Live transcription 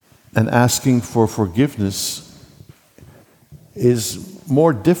And asking for forgiveness is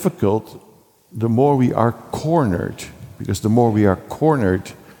more difficult the more we are cornered, because the more we are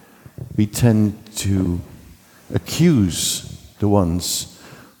cornered, we tend to accuse the ones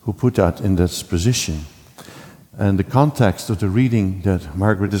who put us in that position. And the context of the reading that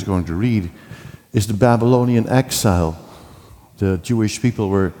Margaret is going to read is the Babylonian exile. The Jewish people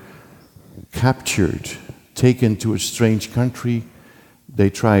were captured, taken to a strange country. They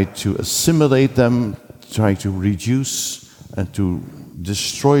tried to assimilate them, tried to reduce and to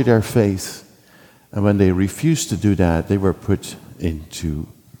destroy their faith. And when they refused to do that, they were put into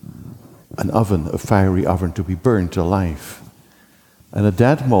an oven, a fiery oven, to be burned alive. And at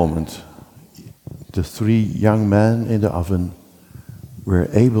that moment, the 3 young men in the oven were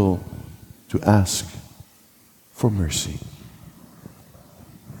able to ask for mercy.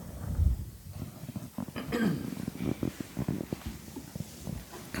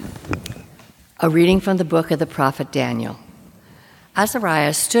 A reading from the book of the prophet Daniel.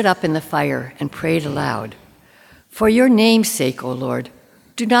 Azariah stood up in the fire and prayed aloud. For your name's sake, O Lord,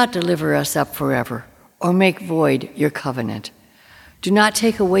 do not deliver us up forever, or make void your covenant. Do not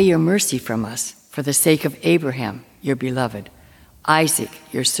take away your mercy from us, for the sake of Abraham, your beloved, Isaac,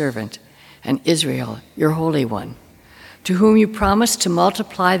 your servant, and Israel, your Holy One, to whom you promised to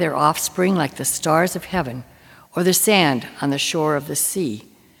multiply their offspring like the stars of heaven, or the sand on the shore of the sea.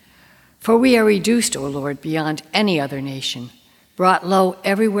 For we are reduced, O Lord, beyond any other nation, brought low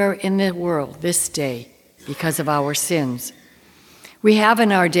everywhere in the world this day because of our sins. We have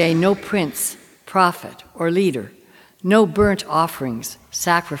in our day no prince, prophet, or leader, no burnt offerings,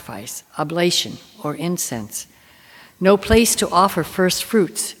 sacrifice, oblation, or incense, no place to offer first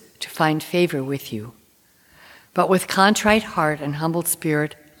fruits to find favor with you. But with contrite heart and humbled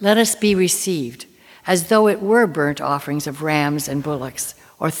spirit, let us be received, as though it were burnt offerings of rams and bullocks,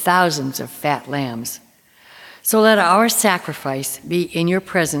 or thousands of fat lambs. So let our sacrifice be in your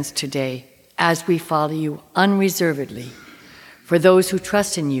presence today, as we follow you unreservedly. For those who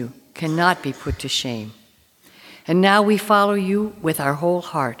trust in you cannot be put to shame. And now we follow you with our whole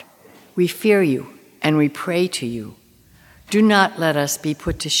heart. We fear you and we pray to you. Do not let us be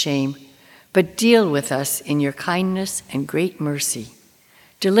put to shame, but deal with us in your kindness and great mercy.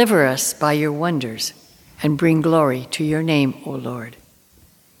 Deliver us by your wonders and bring glory to your name, O Lord.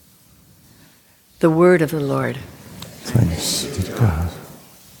 The word of the Lord. Thanks to God.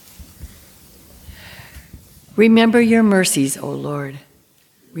 Remember your mercies, O Lord.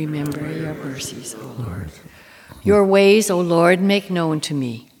 Remember your mercies, O Lord. Your ways, O Lord, make known to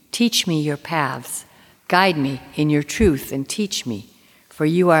me. Teach me your paths. Guide me in your truth and teach me, for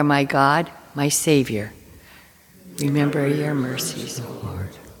you are my God, my Savior. Remember your mercies, O Lord.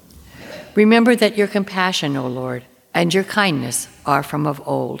 Remember that your compassion, O Lord, and your kindness are from of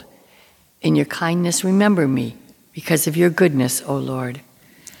old. In your kindness remember me, because of your goodness, O Lord.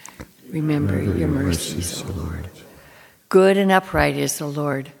 Remember your mercies, O Lord. Good and upright is the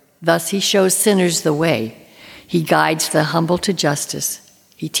Lord. Thus he shows sinners the way. He guides the humble to justice.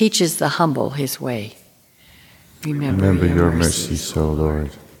 He teaches the humble his way. Remember your mercies, O Lord.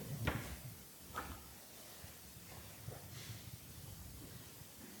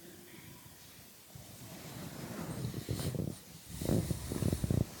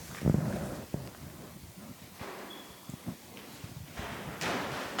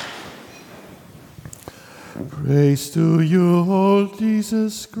 Praise to you, O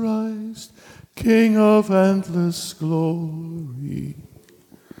Jesus Christ, King of endless glory.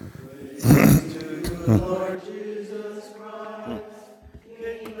 Praise to you, Lord Jesus Christ,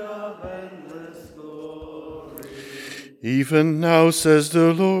 King of endless glory. Even now, says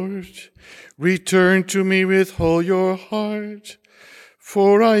the Lord, return to me with all your heart,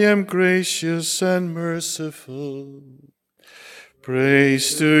 for I am gracious and merciful.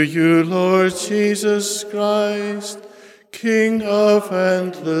 Praise to you, Lord Jesus Christ, King of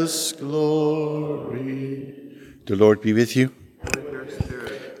endless glory. The Lord be with you.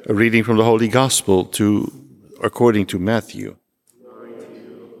 A reading from the Holy Gospel according to Matthew.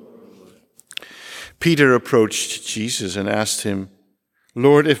 Peter approached Jesus and asked him,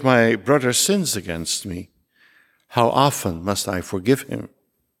 Lord, if my brother sins against me, how often must I forgive him?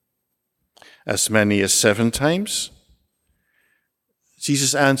 As many as 7 times?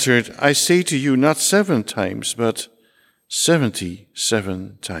 Jesus answered, I say to you, not 7 times, but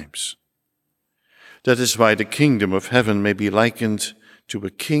 77 times. That is why the kingdom of heaven may be likened to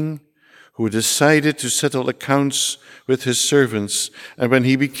a king who decided to settle accounts with his servants, and when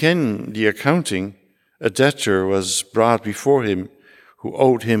he began the accounting, a debtor was brought before him who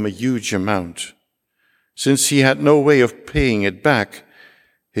owed him a huge amount. Since he had no way of paying it back,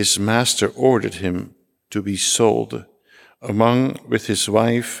 his master ordered him to be sold, along with his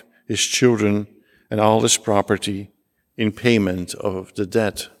wife, his children, and all his property, in payment of the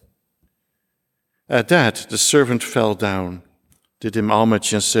debt. At that, the servant fell down, did him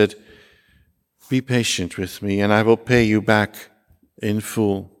homage, and said, "Be patient with me, and I will pay you back in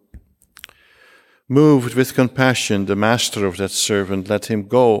full." Moved with compassion, the master of that servant let him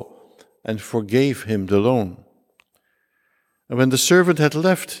go and forgave him the loan. And when the servant had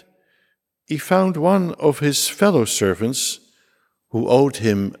left, he found one of his fellow servants who owed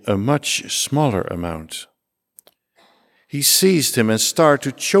him a much smaller amount. He seized him and started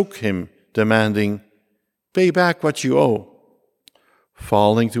to choke him, demanding, "Pay back what you owe."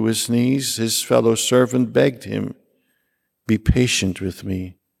 Falling to his knees, his fellow servant begged him, "Be patient with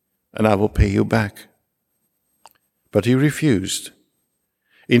me, and I will pay you back." But he refused.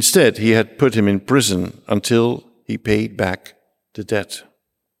 Instead, he had put him in prison until he paid back the debt.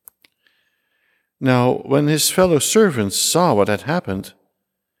 Now, when his fellow servants saw what had happened,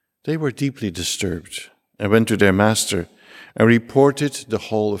 they were deeply disturbed and went to their master and reported the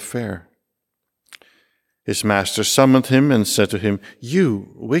whole affair. His master summoned him and said to him,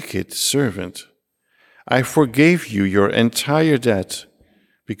 "You wicked servant, I forgave you your entire debt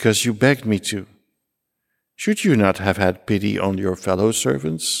because you begged me to. Should you not have had pity on your fellow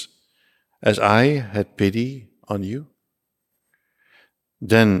servants, as I had pity on you?"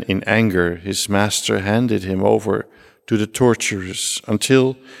 Then, in anger, his master handed him over to the torturers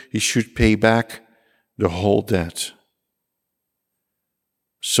until he should pay back the whole debt.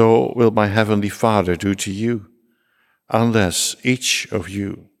 So will my heavenly Father do to you, unless each of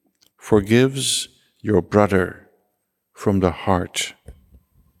you forgives your brother from the heart.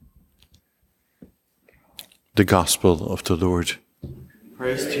 The Gospel of the Lord.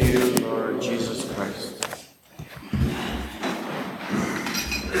 Praise to you, Lord Jesus Christ.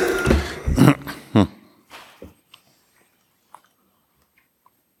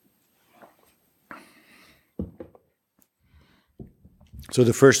 So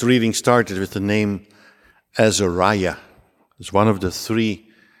the first reading started with the name Azariah. It's one of the three,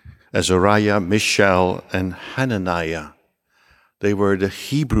 Azariah, Mishael, and Hananiah. They were the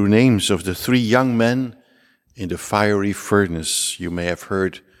Hebrew names of the three young men in the fiery furnace. You may have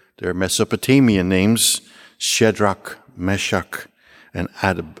heard their Mesopotamian names, Shadrach, Meshach, and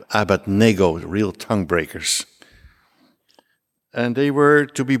Abednego, real tongue breakers. And they were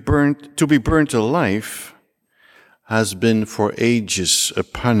to be burnt alive has been for ages a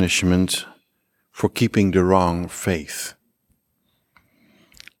punishment for keeping the wrong faith.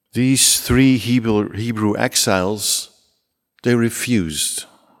 These three Hebrew exiles, they refused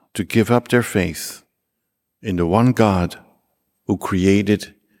to give up their faith in the one God who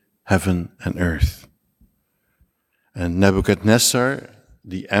created heaven and earth. And Nebuchadnezzar,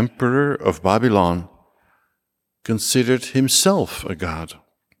 the emperor of Babylon, considered himself a god.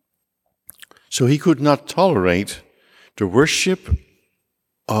 So he could not tolerate the worship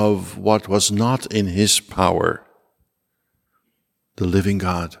of what was not in his power, the living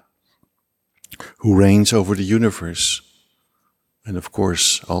God, who reigns over the universe, and of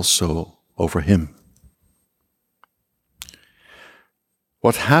course also over him.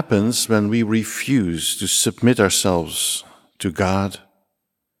 What happens when we refuse to submit ourselves to God,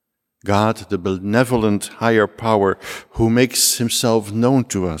 the benevolent higher power who makes himself known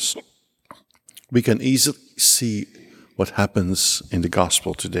to us? We can easily see what happens in the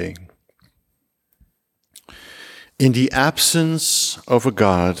gospel today. In the absence of a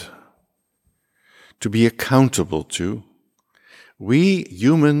God to be accountable to, we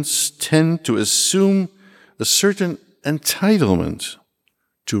humans tend to assume a certain entitlement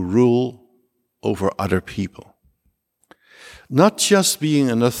to rule over other people. Not just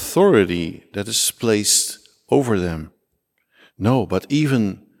being an authority that is placed over them, no, but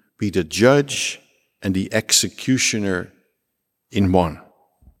even be the judge and the executioner in one.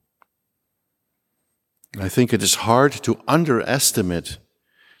 I think it is hard to underestimate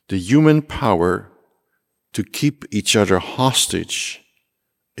the human power to keep each other hostage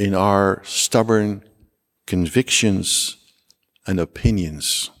in our stubborn convictions and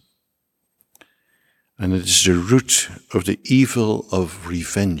opinions. And it is the root of the evil of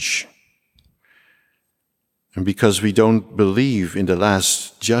revenge. And because we don't believe in the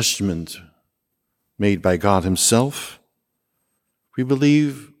last judgment made by God himself, we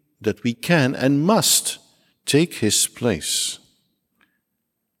believe that we can and must take his place.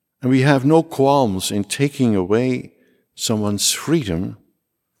 And we have no qualms in taking away someone's freedom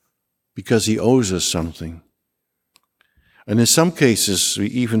because he owes us something. And in some cases, we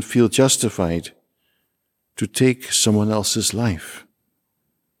even feel justified to take someone else's life.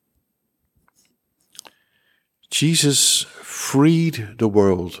 Jesus freed the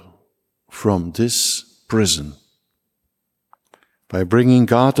world from this prison by bringing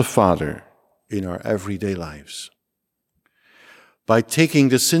God the Father in our everyday lives. By taking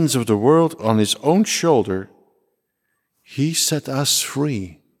the sins of the world on his own shoulder, he set us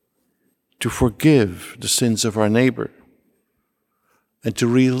free to forgive the sins of our neighbor and to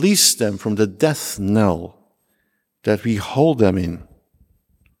release them from the death knell that we hold them in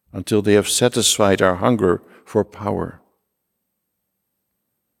until they have satisfied our hunger for power.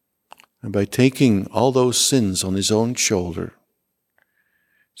 And by taking all those sins on his own shoulder,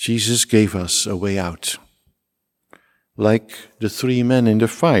 Jesus gave us a way out. Like the 3 men in the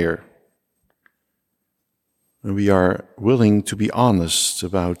fire, and we are willing to be honest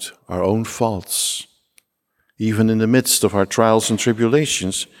about our own faults, even in the midst of our trials and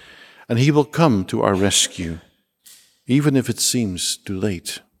tribulations, and he will come to our rescue, even if it seems too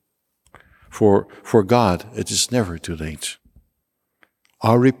late. For God, it is never too late.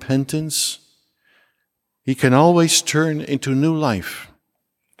 Our repentance, he can always turn into new life,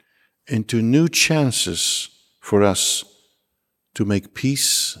 into new chances for us to make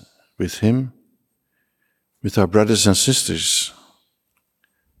peace with him, with our brothers and sisters,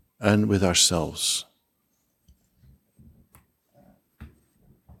 and with ourselves.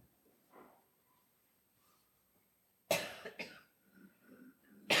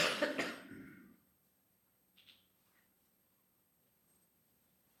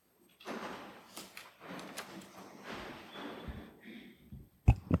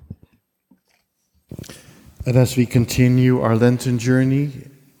 And as we continue our Lenten journey,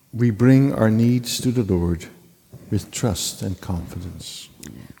 we bring our needs to the Lord with trust and confidence.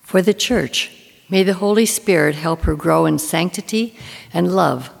 For the Church, may the Holy Spirit help her grow in sanctity and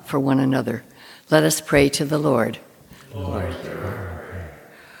love for one another. Let us pray to the Lord. Lord,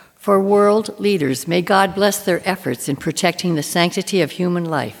 For world leaders, may God bless their efforts in protecting the sanctity of human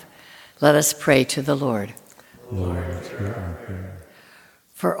life. Let us pray to the Lord. Lord, hear our prayer.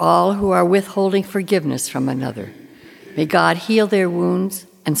 For all who are withholding forgiveness from another, may God heal their wounds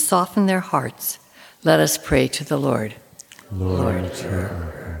and soften their hearts. Let us pray to the Lord. Lord, hear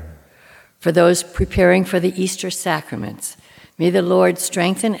our prayer. For those preparing for the Easter sacraments, may the Lord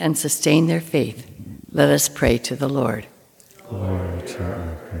strengthen and sustain their faith. Let us pray to the Lord. Lord, hear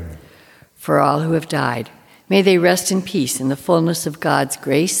our prayer. For all who have died, may they rest in peace in the fullness of God's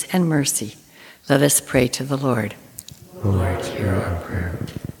grace and mercy. Let us pray to the Lord. Lord, hear our prayer.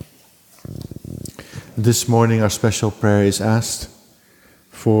 This morning our special prayer is asked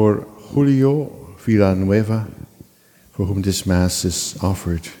for Julio Villanueva, for whom this Mass is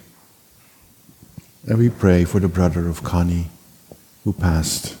offered. And we pray for the brother of Connie, who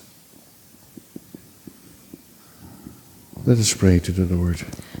passed. Let us pray to the Lord.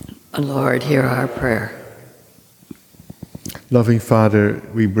 Lord, hear our prayer. Loving Father,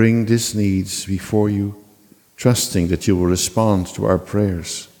 we bring these needs before you, trusting that you will respond to our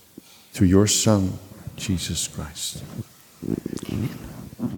prayers through your Son, Jesus Christ. Amen.